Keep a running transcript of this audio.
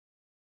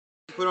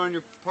Put on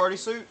your party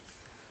suit.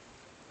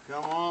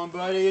 Come on,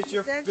 buddy. It's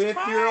your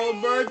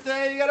 5th-year-old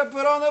birthday. You gotta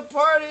put on the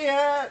party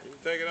hat. You can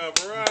take it off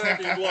right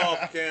after you blow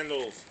off the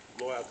candles.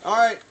 Blow out the All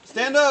right,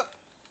 stand up.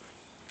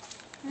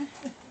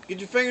 Get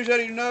your fingers out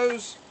of your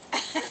nose.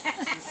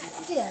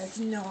 Does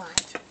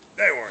not.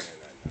 They weren't in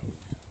that nose.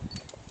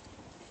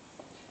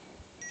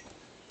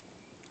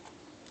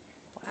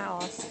 Wow,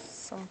 that's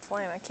some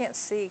flame. I can't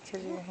see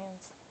because of your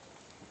hands.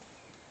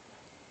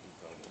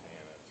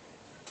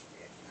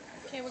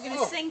 Okay, we're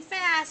gonna sing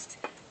fast.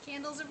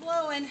 Candles are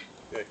blowing.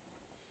 Okay.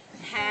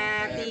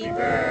 Happy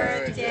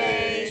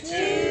birthday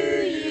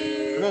to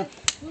you. Come on.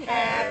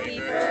 Happy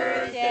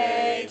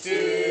birthday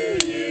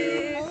to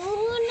you.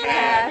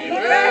 Happy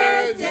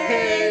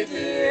birthday,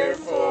 dear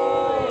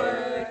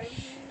Ford.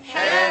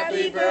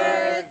 Happy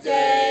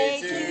birthday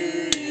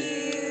to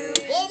you.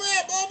 Blow me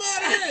out,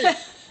 Henry.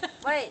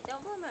 Wait,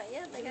 don't blow them out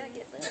yet. They gotta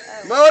get lit.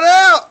 Oh. Blow it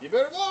out. You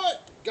better blow it.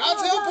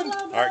 God's helping.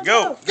 All right,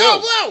 go. Go,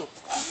 blow.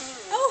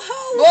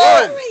 Oh, Blow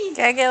it. hurry.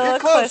 Gotta get a little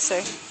close.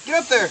 closer. Get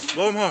up there.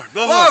 Blow him hard.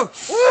 Blow him Blow. hard.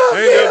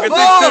 There you go. Get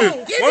Blow. these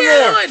two. Get One the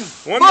more. other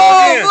One Blow, more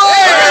again.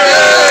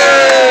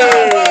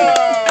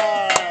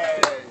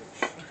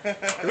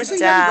 Did we sing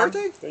job. happy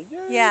birthday?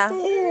 Yeah.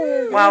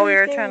 While we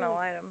were trying to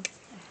light them.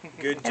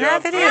 Good And I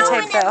job.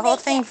 videotaped that whole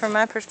thing from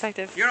my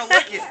perspective. You're gonna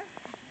lick it.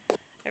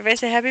 Everybody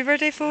say happy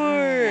birthday,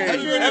 Ford.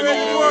 Happy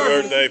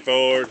birthday,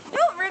 Ford.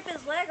 Don't rip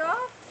his leg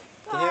off.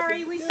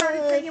 Sorry, we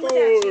started singing without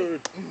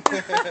you.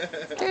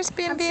 There's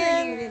Bin I'm sure you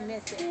Bin. didn't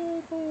miss it.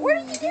 What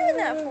are you doing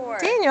that for?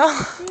 Daniel.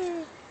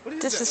 What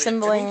is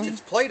Disassembling. It's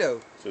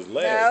Play-Doh. It's his No,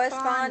 leg. it's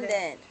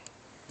fondant.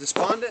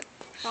 Despondent?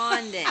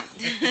 Fondant.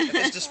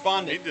 It's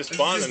despondent. He's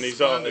despondent. He's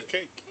on the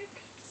cake.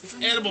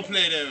 Edible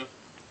Play-Doh.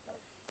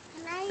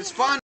 It's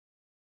fondant.